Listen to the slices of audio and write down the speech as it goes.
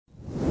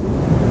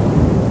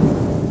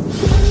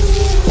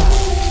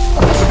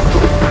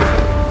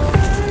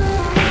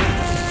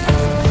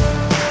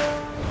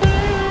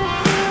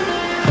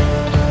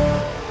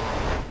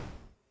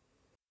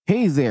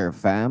there,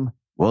 fam.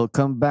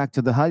 Welcome back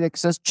to the High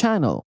Access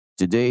channel.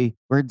 Today,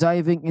 we're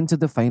diving into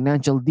the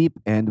financial deep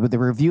end with a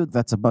review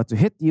that's about to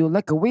hit you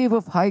like a wave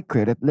of high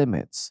credit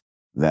limits.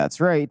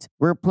 That's right,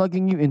 we're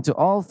plugging you into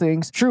all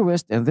things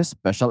Truest in this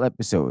special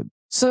episode.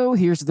 So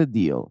here's the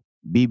deal.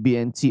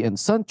 BB&T and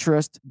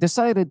SunTrust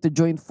decided to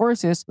join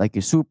forces like a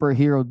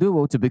superhero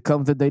duo to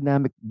become the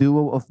dynamic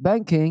duo of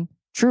banking,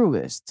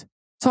 Truest.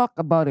 Talk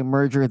about a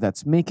merger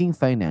that's making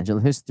financial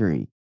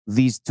history.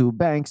 These two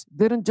banks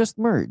didn't just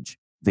merge,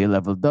 they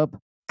leveled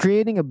up,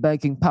 creating a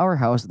banking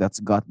powerhouse that's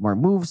got more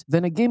moves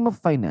than a game of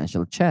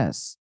financial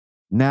chess.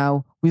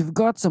 Now, we've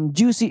got some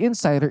juicy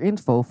insider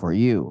info for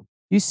you.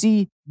 You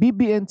see,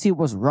 BB&T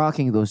was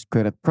rocking those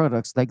credit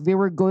products like they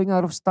were going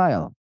out of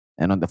style.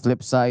 And on the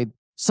flip side,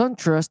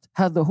 SunTrust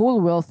had the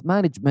whole wealth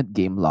management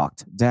game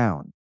locked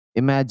down.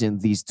 Imagine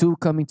these two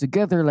coming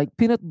together like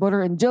peanut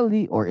butter and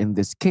jelly, or in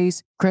this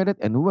case, credit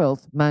and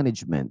wealth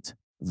management.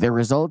 The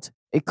result?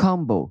 A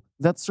combo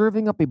that's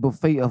serving up a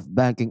buffet of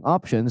banking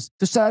options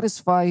to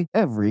satisfy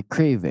every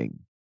craving.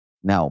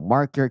 Now,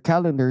 mark your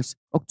calendars.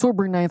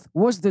 October 9th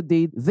was the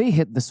day they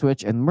hit the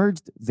switch and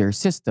merged their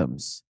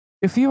systems.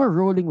 If you were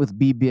rolling with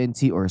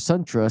BB&T or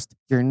SunTrust,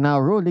 you're now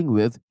rolling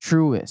with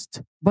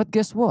Truest. But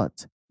guess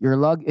what? Your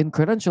login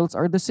credentials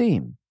are the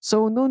same,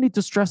 so no need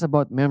to stress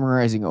about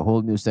memorizing a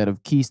whole new set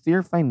of keys to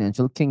your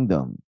financial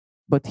kingdom.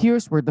 But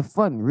here's where the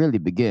fun really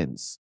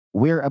begins.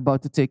 We're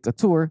about to take a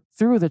tour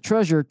through the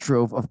treasure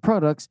trove of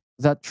products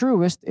that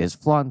Truest is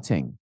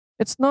flaunting.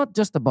 It's not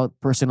just about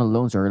personal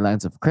loans or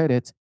lines of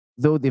credit,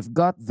 though they've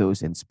got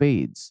those in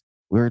spades.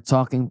 We're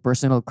talking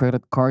personal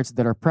credit cards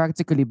that are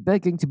practically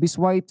begging to be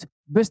swiped,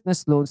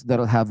 business loans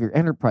that'll have your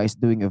enterprise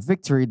doing a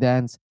victory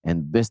dance,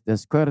 and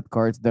business credit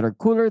cards that are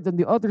cooler than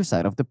the other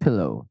side of the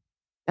pillow.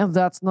 And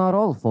that's not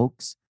all,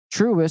 folks.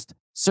 Truest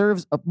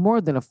serves up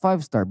more than a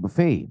five-star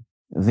buffet.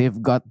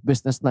 They've got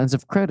business lines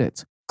of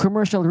credit,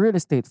 commercial real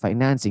estate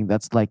financing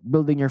that's like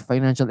building your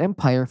financial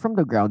empire from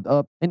the ground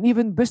up, and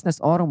even business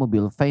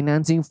automobile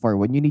financing for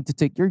when you need to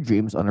take your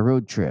dreams on a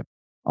road trip.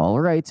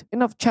 Alright,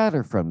 enough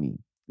chatter from me.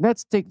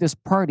 Let's take this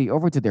party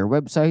over to their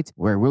website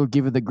where we'll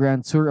give you the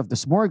grand tour of the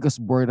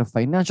smorgasbord of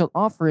financial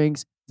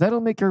offerings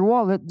that'll make your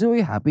wallet do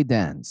a happy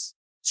dance.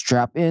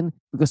 Strap in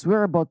because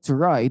we're about to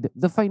ride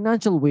the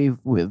financial wave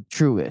with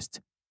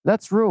Truest.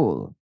 Let's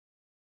roll.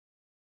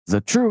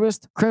 The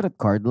Truest credit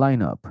card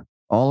lineup.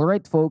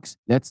 Alright folks,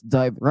 let's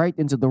dive right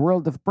into the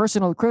world of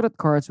personal credit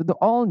cards with the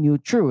all-new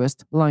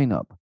Truest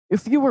lineup.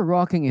 If you were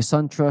rocking a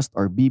SunTrust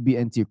or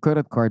BB&T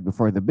credit card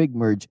before the big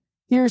merge,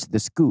 here's the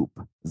scoop.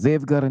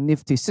 They've got a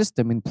nifty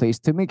system in place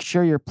to make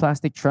sure your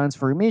plastic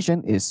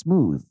transformation is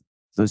smooth.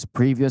 Those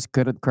previous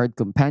credit card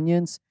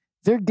companions,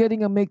 they're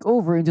getting a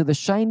makeover into the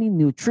shiny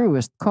new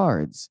Truest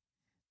cards.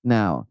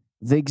 Now,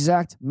 the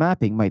exact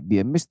mapping might be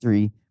a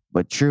mystery,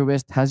 but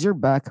Truest has your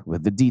back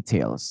with the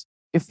details.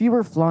 If you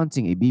were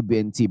flaunting a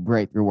BB&T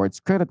Bright Rewards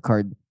credit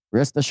card,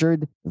 rest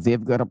assured,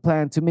 they've got a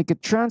plan to make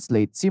it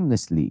translate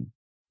seamlessly.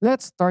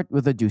 Let's start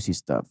with the juicy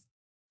stuff.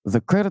 The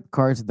credit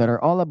cards that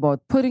are all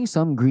about putting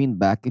some green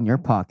back in your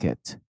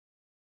pocket.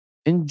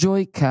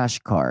 Enjoy Cash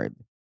Card.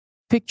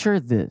 Picture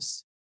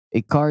this.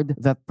 A card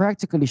that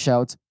practically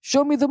shouts,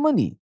 "Show me the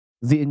money."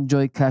 The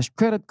Enjoy Cash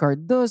credit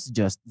card does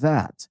just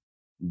that.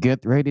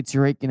 Get ready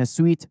to rake in a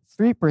sweet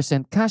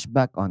 3%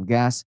 cashback on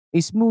gas,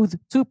 a smooth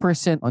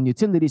 2% on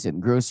utilities and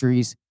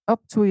groceries,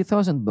 up to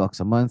 $1,000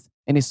 a month,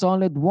 and a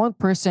solid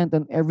 1%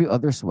 on every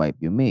other swipe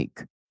you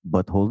make.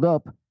 But hold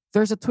up,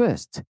 there's a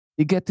twist.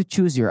 You get to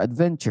choose your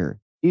adventure.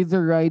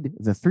 Either ride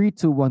the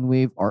 3-2-1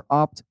 wave or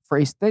opt for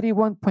a steady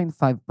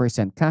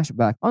 1.5%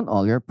 cashback on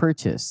all your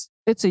purchase.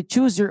 It's a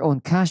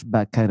choose-your-own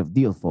cashback kind of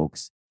deal,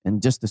 folks.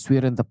 And just to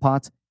sweeten the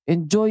pot,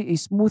 enjoy a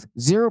smooth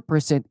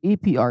 0%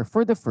 APR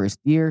for the first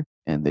year,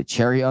 and the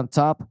cherry on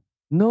top,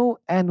 no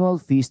annual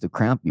fees to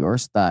cramp your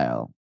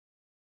style.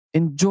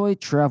 Enjoy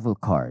Travel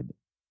Card.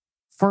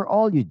 For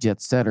all you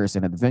jet-setters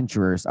and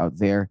adventurers out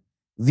there,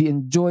 the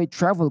Enjoy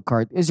Travel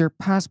Card is your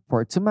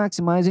passport to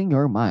maximizing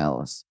your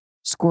miles.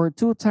 Score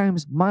 2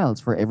 times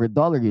miles for every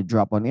dollar you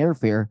drop on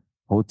airfare,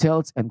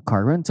 hotels, and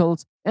car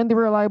rentals, and a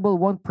reliable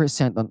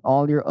 1% on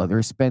all your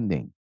other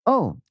spending.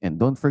 Oh, and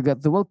don't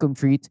forget the welcome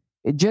treat,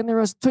 a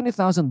generous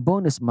 20,000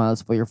 bonus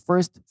miles for your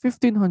first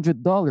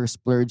 $1,500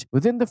 splurge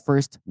within the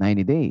first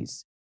 90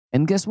 days.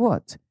 And guess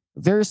what?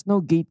 There's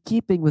no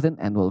gatekeeping with an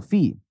annual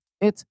fee.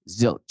 It's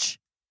zilch.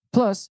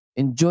 Plus,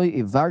 enjoy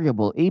a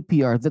variable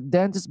APR that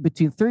dances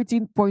between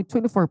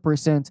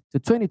 13.24% to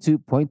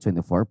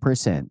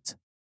 22.24%.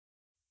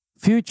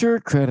 Future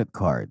Credit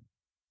Card.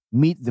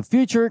 Meet the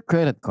Future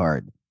Credit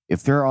Card.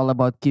 If you're all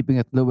about keeping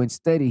it low and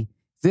steady,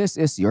 this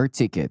is your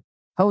ticket.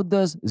 How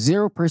does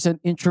 0%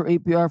 intro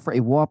APR for a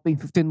whopping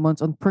 15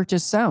 months on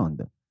purchase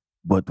sound?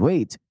 But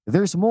wait,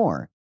 there's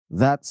more.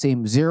 That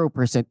same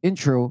 0%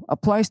 intro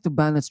applies to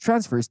balance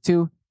transfers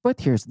too, but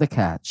here's the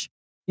catch.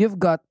 You've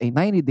got a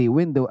 90-day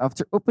window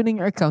after opening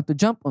your account to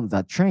jump on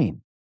that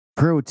train.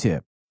 Pro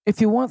tip. If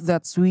you want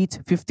that sweet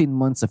 15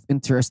 months of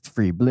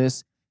interest-free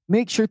bliss,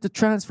 make sure to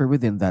transfer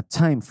within that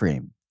time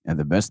frame. And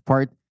the best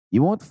part,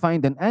 You won't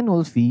find an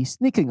annual fee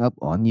sneaking up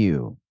on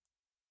you.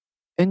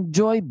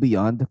 Enjoy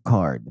beyond the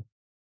card.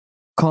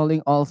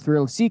 Calling all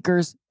thrill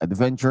seekers,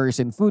 adventurers,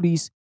 and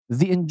foodies,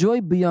 the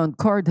Enjoy Beyond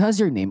card has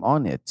your name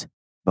on it.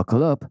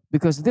 Buckle up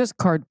because this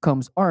card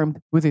comes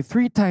armed with a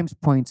 3 times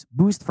points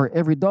boost for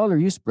every dollar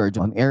you splurge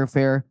on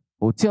airfare,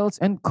 hotels,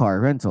 and car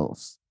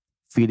rentals.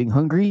 Feeling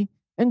hungry?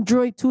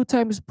 Enjoy 2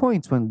 times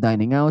points when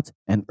dining out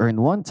and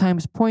earn 1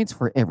 times points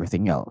for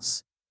everything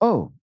else.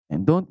 Oh,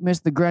 and don't miss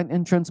the grand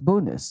entrance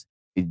bonus,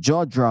 a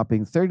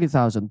jaw-dropping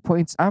 30,000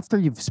 points after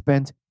you've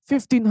spent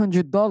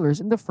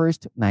 $1,500 in the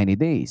first 90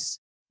 days.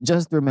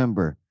 Just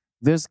remember,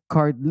 this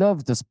card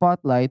loves the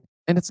spotlight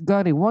and it's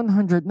got a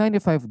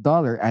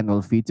 $195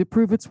 annual fee to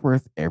prove it's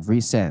worth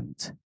every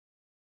cent.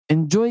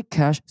 Enjoy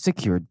Cash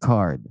Secured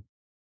Card.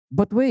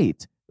 But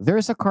wait,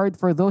 there's a card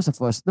for those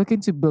of us looking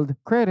to build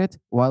credit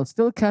while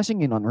still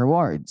cashing in on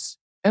rewards.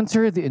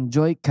 Enter the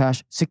Enjoy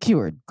Cash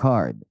Secured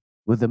Card.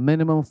 With a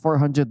minimum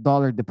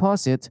 $400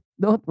 deposit,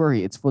 don't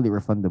worry, it's fully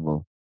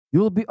refundable.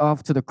 You'll be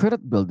off to the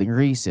credit building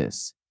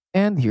races.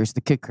 And here's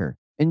the kicker.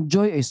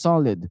 Enjoy a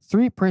solid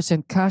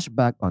 3% cash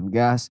back on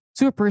gas,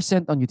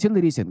 2% on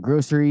utilities and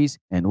groceries,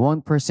 and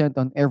 1%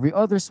 on every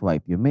other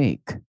swipe you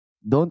make.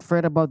 Don't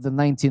fret about the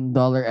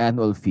 $19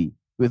 annual fee.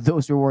 With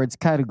those rewards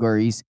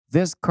categories,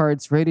 this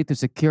card's ready to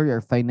secure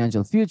your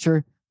financial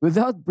future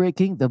without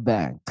breaking the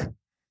bank.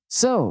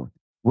 So,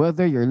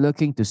 whether you're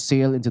looking to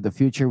sail into the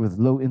future with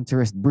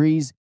low-interest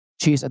breeze,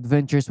 chase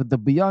adventures with the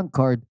Beyond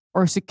card,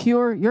 or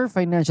secure your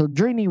financial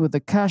journey with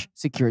the Cash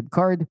Secured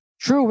card,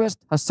 Truest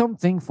has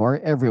something for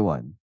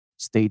everyone.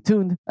 Stay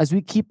tuned as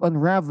we keep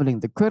unraveling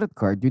the credit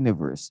card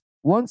universe,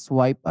 one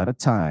swipe at a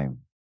time.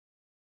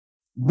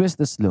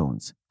 Business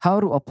loans, how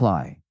to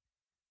apply.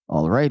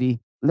 Alrighty,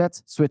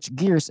 let's switch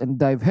gears and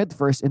dive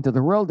headfirst into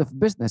the world of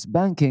business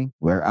banking,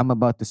 where I'm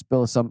about to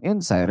spill some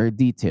insider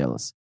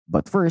details.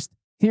 But first,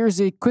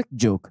 here's a quick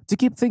joke to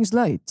keep things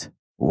light.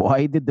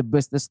 Why did the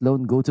business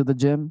loan go to the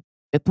gym?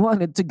 It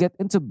wanted to get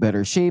into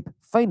better shape,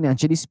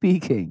 financially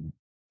speaking.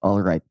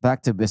 Alright,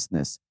 back to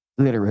business.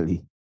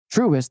 Literally.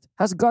 Truist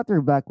has got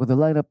her back with a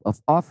lineup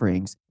of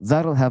offerings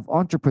that'll have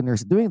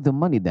entrepreneurs doing the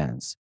money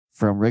dance.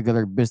 From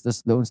regular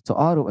business loans to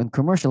auto and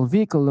commercial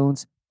vehicle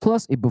loans,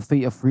 plus a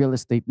buffet of real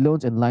estate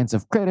loans and lines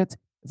of credit,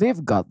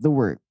 they've got the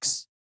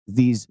works.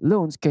 These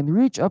loans can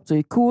reach up to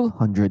a cool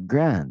 100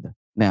 grand.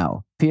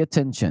 Now, pay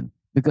attention,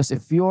 because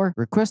if you're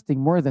requesting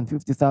more than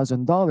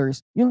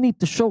 $50,000, you'll need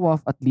to show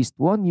off at least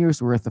 1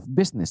 year's worth of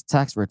business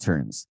tax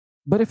returns.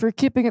 But if you're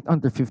keeping it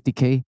under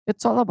 50K,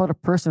 it's all about a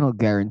personal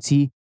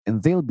guarantee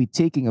and they'll be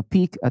taking a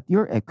peek at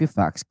your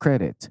Equifax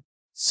credit.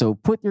 So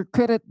put your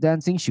credit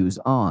dancing shoes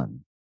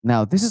on.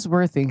 Now, this is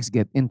where things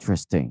get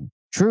interesting.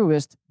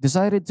 Truist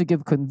decided to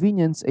give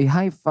convenience a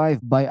high five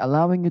by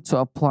allowing you to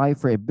apply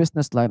for a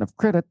business line of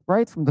credit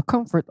right from the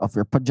comfort of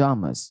your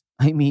pajamas.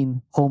 I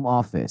mean, home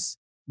office.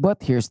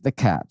 But here's the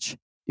catch.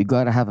 You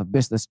gotta have a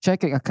business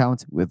checking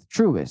account with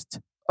Truist.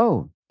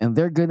 Oh, and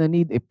they're gonna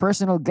need a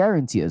personal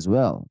guarantee as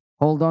well.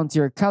 Hold on to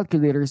your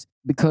calculators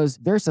because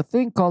there's a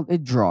thing called a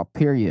draw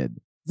period.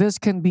 This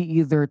can be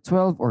either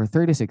 12 or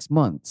 36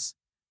 months.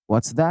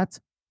 What's that?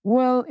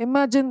 Well,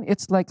 imagine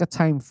it's like a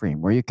time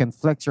frame where you can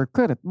flex your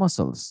credit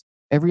muscles.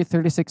 Every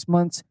 36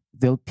 months,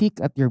 they'll peek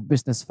at your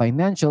business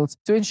financials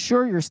to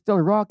ensure you're still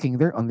rocking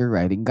their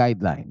underwriting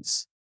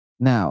guidelines.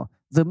 Now,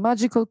 the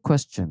magical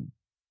question,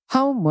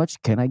 how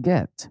much can I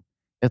get?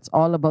 It's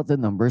all about the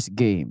numbers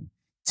game.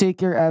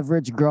 Take your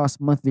average gross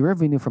monthly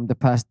revenue from the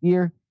past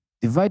year,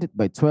 divide it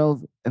by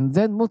 12, and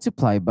then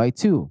multiply by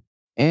 2.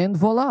 And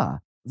voila!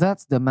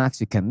 That's the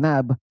max you can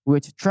nab,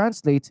 which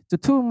translates to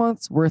 2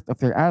 months' worth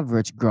of your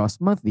average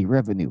gross monthly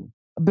revenue.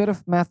 A bit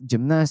of math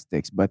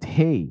gymnastics, but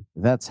hey,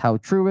 that's how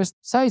Truist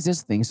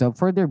sizes things up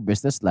for their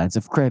business lines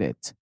of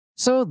credit.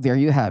 So there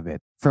you have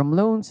it. From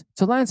loans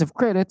to lines of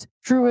credit,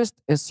 Truist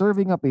is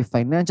serving up a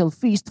financial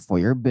feast for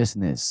your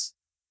business.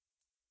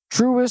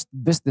 Truist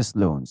Business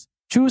Loans.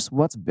 Choose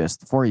what's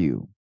best for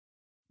you.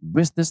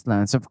 Business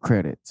lines of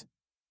credit.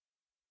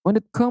 When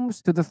it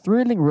comes to the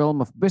thrilling realm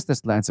of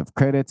business lines of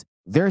credit,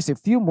 there's a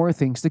few more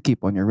things to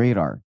keep on your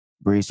radar.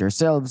 Brace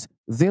yourselves,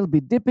 they'll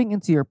be dipping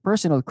into your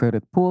personal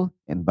credit pool,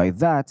 and by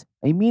that,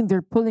 I mean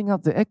they're pulling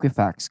out the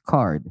Equifax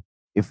card.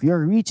 If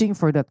you're reaching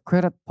for that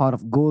credit pot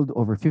of gold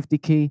over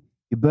 50K,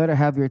 you better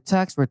have your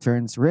tax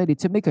returns ready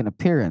to make an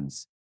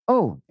appearance.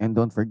 Oh, and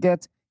don't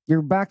forget,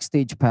 your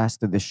backstage pass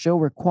to the show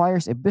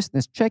requires a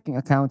business checking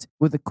account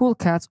with the cool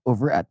cats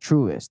over at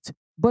Truist.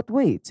 But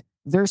wait,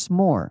 there's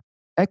more.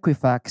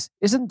 Equifax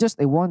isn't just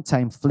a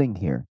one-time fling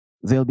here.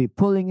 They'll be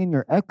pulling in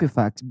your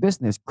Equifax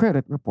business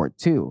credit report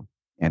too.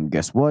 And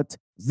guess what?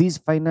 These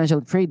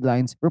financial trade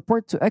lines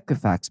report to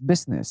Equifax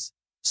Business.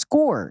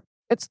 Score!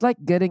 It's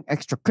like getting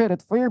extra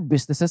credit for your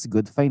business's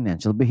good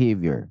financial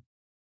behavior.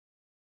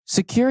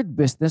 Secured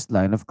Business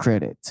Line of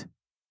Credit.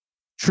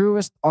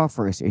 Truist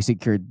offers a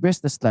secured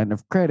business line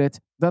of credit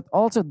that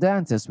also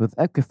dances with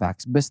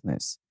Equifax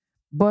Business.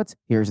 But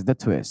here's the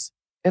twist.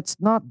 It's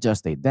not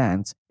just a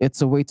dance,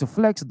 it's a way to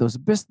flex those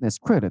business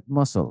credit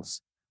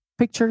muscles.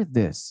 Picture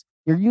this.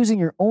 you're using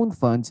your own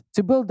funds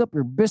to build up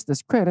your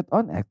business credit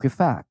on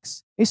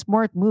Equifax. A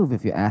smart move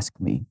if you ask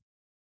me.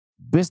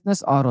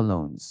 Business auto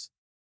loans.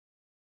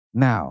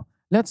 Now,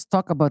 let's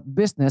talk about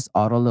business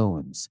auto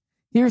loans.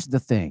 Here's the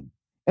thing.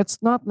 It's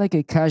not like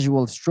a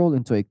casual stroll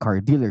into a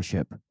car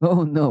dealership.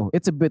 Oh no,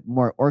 it's a bit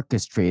more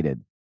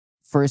orchestrated.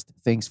 First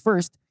things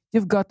first,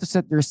 you've got to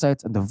set your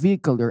sights on the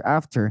vehicle you're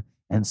after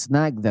and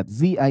snag that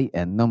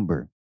VIN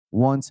number.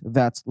 Once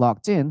that's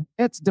locked in,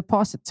 it's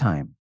deposit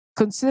time.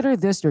 Consider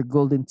this your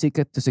golden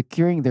ticket to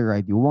securing the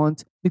ride you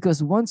want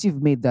because once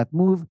you've made that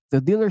move,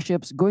 the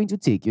dealership's going to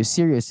take you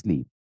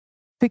seriously.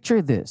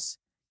 Picture this.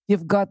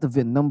 You've got the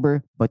VIN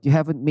number, but you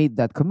haven't made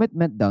that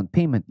commitment down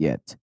payment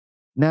yet.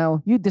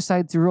 Now, you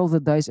decide to roll the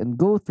dice and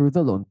go through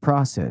the loan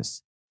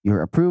process.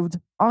 You're approved?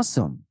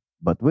 Awesome.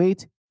 But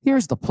wait,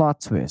 here's the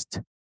plot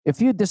twist.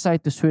 If you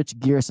decide to switch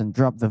gears and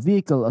drop the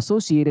vehicle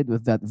associated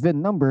with that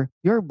VIN number,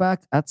 you're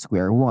back at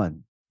square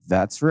one.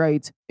 That's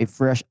right, a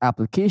fresh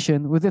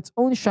application with its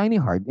own shiny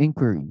hard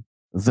inquiry.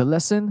 The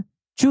lesson?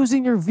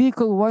 Choosing your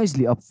vehicle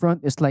wisely up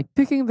front is like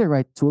picking the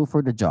right tool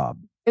for the job.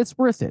 It's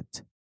worth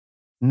it.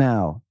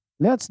 Now,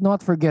 let's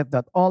not forget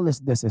that all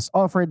this is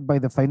offered by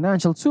the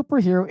financial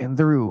superhero in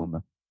the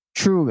room,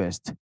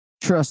 Truist.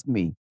 Trust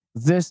me,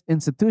 this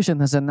institution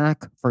has a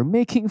knack for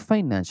making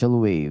financial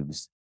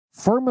waves.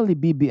 Formerly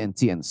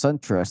BB&T and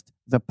SunTrust,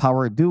 the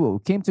power duo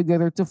came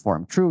together to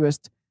form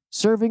Truist,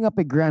 serving up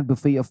a grand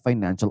buffet of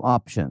financial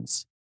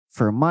options.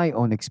 From my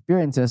own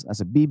experiences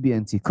as a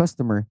BB&T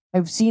customer,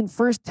 I've seen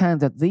firsthand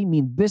that they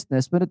mean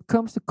business when it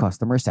comes to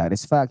customer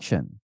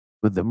satisfaction.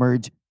 With the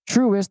merge,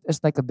 Truist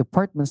is like a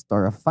department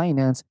store of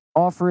finance,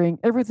 offering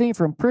everything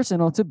from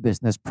personal to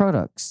business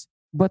products.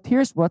 But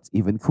here's what's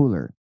even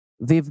cooler.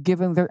 They've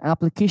given their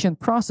application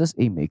process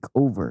a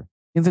makeover.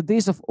 In the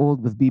days of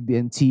old with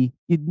BB&T,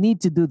 you'd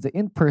need to do the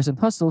in-person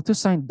hustle to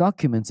sign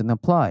documents and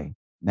apply.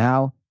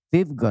 Now,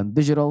 they've gone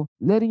digital,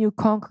 letting you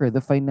conquer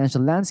the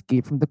financial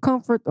landscape from the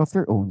comfort of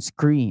your own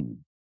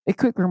screen. A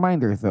quick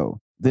reminder though,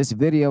 this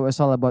video is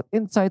all about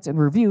insights and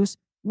reviews,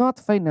 not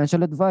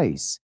financial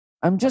advice.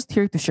 I'm just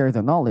here to share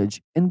the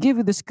knowledge and give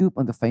you the scoop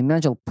on the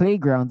financial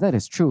playground that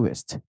is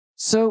Truist.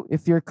 So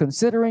if you're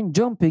considering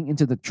jumping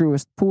into the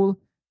Truist pool,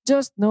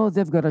 just know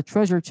they've got a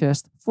treasure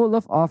chest full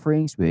of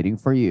offerings waiting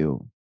for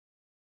you.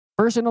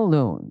 Personal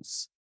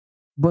loans.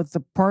 But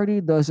the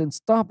party doesn't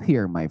stop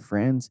here, my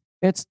friends.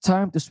 It's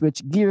time to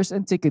switch gears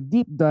and take a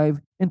deep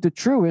dive into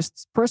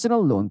Truist's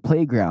personal loan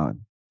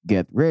playground.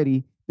 Get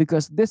ready,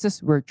 because this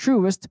is where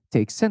Truist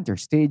takes center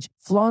stage,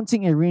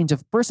 flaunting a range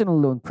of personal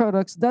loan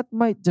products that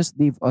might just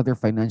leave other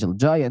financial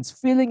giants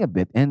feeling a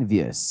bit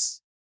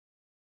envious.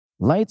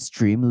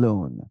 LighStream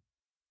Loan.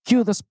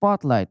 Cue the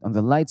spotlight on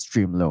the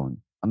LighStream Loan,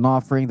 an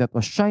offering that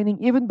was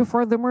shining even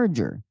before the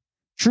merger.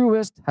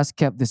 Truist has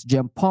kept this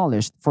gem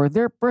polished for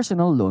their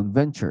personal loan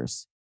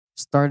ventures.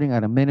 Starting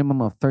at a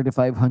minimum of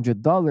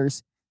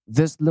 $3,500,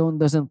 this loan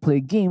doesn't play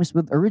games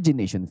with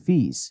origination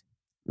fees.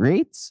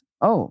 Rates?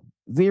 Oh,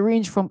 they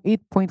range from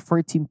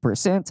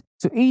 8.14%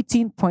 to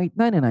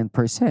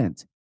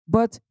 18.99%.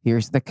 But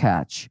here's the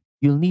catch.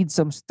 You'll need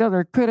some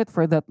stellar credit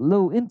for that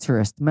low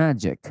interest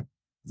magic.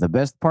 The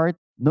best part?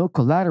 No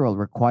collateral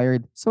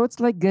required, so it's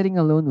like getting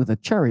a loan with a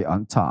cherry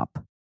on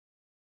top.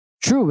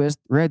 Truist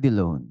Ready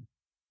Loan.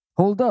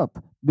 Hold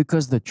up,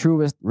 because the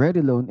Truest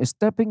Ready Loan is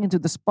stepping into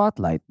the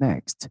spotlight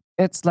next.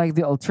 It's like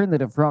the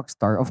alternative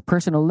rockstar of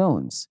personal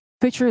loans.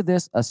 Picture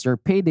this as your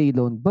payday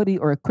loan buddy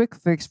or a quick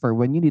fix for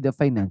when you need a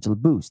financial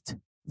boost.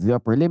 The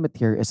upper limit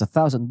here is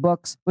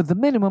 $1,000 with the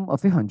minimum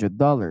of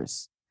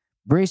 $100.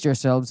 Brace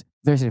yourselves,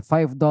 there's a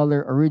 $5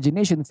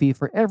 origination fee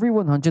for every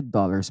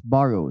 $100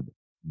 borrowed.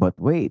 But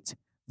wait,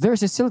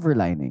 there's a silver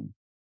lining.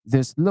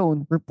 This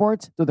loan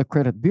reports to the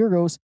credit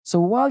bureaus,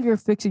 so while you're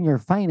fixing your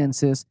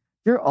finances,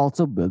 you're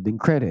also building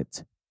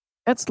credit.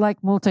 It's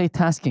like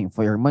multitasking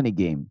for your money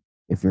game.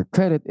 If your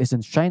credit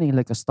isn't shining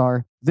like a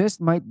star, this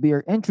might be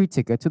your entry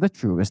ticket to the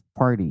Truest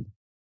party.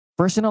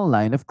 Personal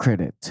line of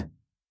credit.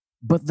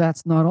 But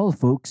that's not all,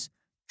 folks.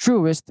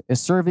 Truist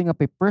is serving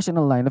up a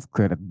personal line of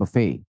credit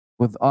buffet.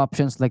 With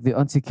options like the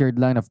unsecured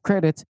line of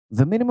credit,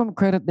 the minimum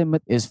credit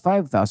limit is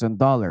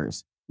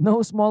 $5,000.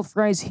 No small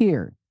fries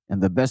here.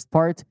 And the best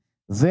part,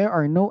 there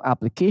are no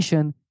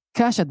application,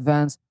 cash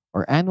advance,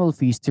 or annual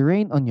fees to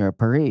rain on your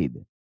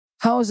parade.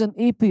 How's an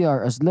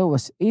APR as low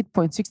as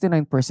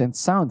 8.69%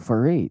 sound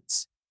for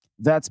rates?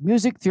 That's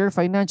music to your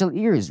financial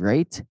ears,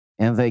 right?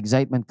 And the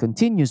excitement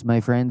continues,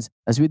 my friends,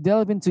 as we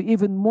delve into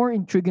even more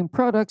intriguing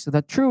products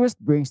that Truist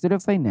brings to the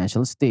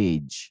financial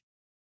stage.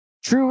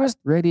 Truest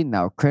Ready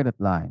Now Credit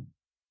Line.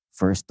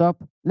 First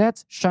up,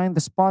 let's shine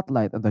the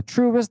spotlight on the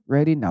Truest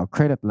Ready Now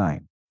Credit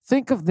Line.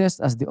 Think of this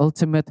as the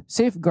ultimate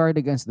safeguard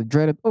against the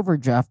dreaded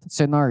overdraft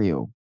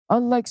scenario.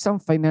 Unlike some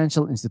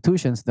financial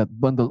institutions that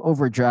bundle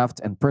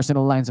overdraft and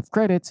personal lines of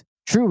credit,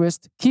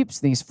 Truist keeps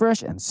things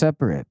fresh and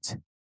separate.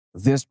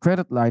 This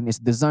credit line is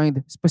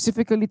designed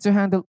specifically to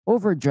handle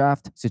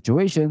overdraft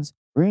situations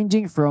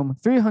ranging from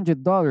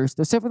 $300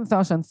 to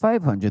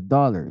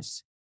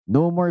 $7,500.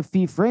 No more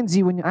fee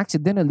frenzy when you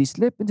accidentally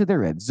slip into the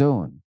red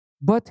zone.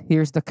 But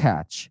here's the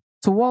catch.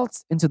 To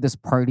waltz into this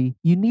party,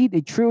 you need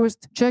a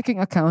Truist checking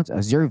account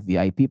as your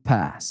VIP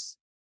pass.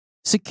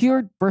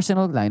 Secured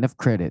personal line of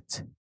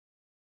credit.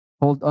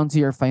 Hold on to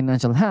your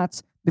financial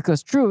hats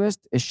because Truist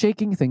is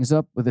shaking things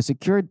up with a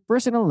secured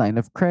personal line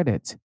of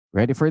credit.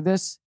 Ready for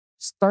this?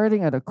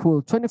 Starting at a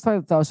cool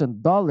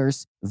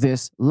 $25,000,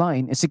 this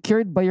line is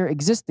secured by your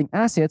existing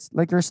assets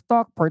like your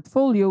stock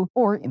portfolio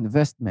or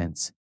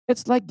investments.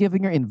 It's like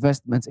giving your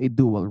investments a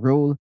dual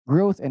role,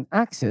 growth and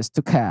access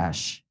to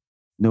cash.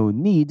 No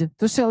need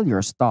to sell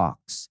your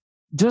stocks.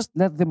 Just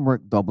let them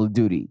work double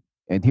duty.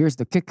 And here's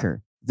the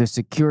kicker. The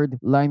secured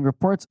line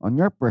reports on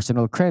your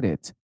personal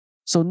credit.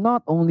 So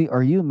not only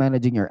are you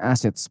managing your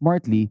assets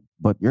smartly,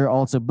 but you're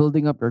also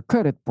building up your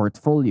credit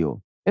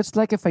portfolio. It's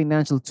like a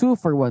financial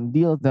two-for-one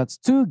deal that's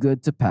too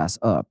good to pass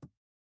up.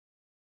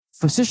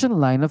 Physician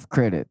line of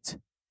credit.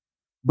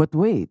 But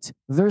wait,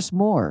 there's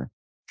more.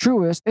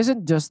 Truist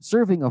isn't just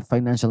serving up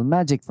financial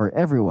magic for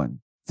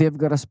everyone. They've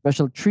got a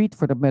special treat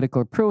for the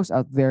medical pros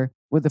out there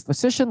with the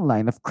physician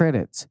line of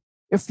credit.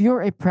 If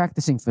you're a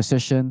practicing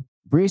physician,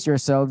 brace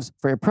yourselves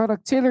for a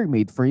product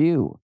tailor-made for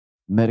you.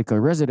 Medical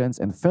residents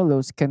and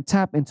fellows can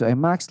tap into a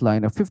max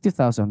line of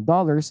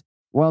 $50,000,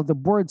 while the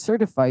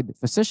board-certified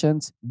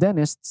physicians,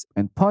 dentists,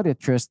 and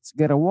podiatrists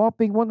get a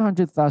whopping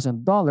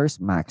 $100,000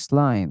 max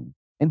line.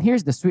 And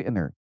here's the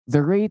sweetener.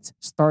 The rates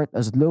start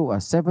as low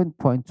as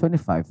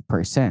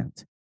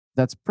 7.25%.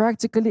 That's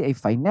practically a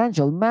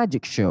financial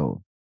magic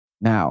show.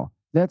 Now,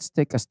 let's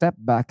take a step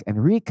back and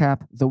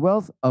recap the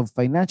wealth of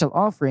financial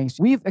offerings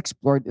we've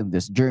explored in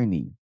this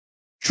journey.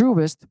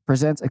 Truist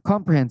presents a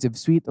comprehensive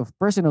suite of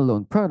personal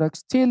loan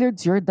products tailored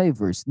to your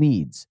diverse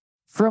needs.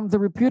 From the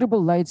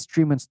reputable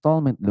LighStream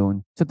installment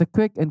loan to the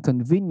quick and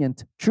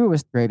convenient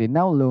Truest Ready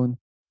Now loan,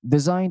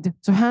 designed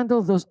to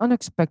handle those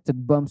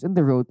unexpected bumps in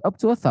the road up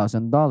to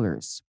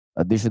 $1,000.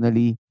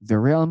 Additionally, the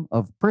realm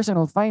of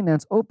personal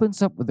finance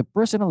opens up with a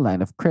personal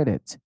line of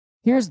credit.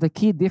 Here's the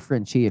key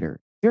differentiator.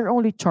 You're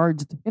only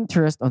charged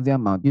interest on the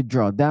amount you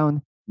draw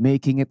down,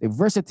 making it a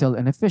versatile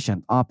and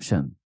efficient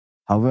option.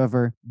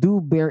 However,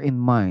 do bear in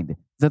mind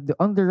that the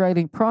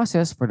underwriting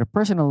process for the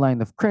personal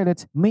line of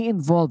credit may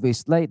involve a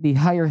slightly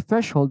higher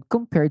threshold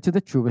compared to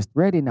the Truest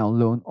Ready Now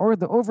loan or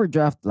the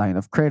overdraft line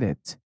of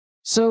credit.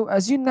 So,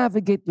 as you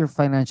navigate your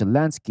financial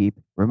landscape,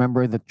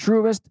 remember that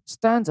Truest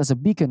stands as a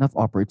beacon of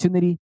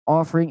opportunity,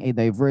 offering a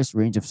diverse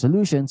range of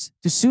solutions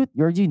to suit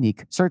your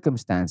unique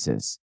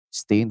circumstances.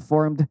 Stay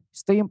informed,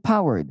 stay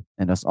empowered,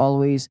 and as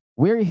always,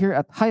 we're here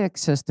at High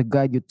Access to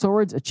guide you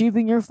towards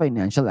achieving your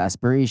financial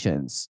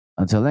aspirations.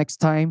 Until next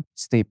time,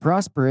 stay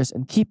prosperous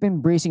and keep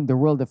embracing the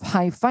world of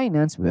high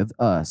finance with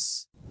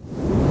us.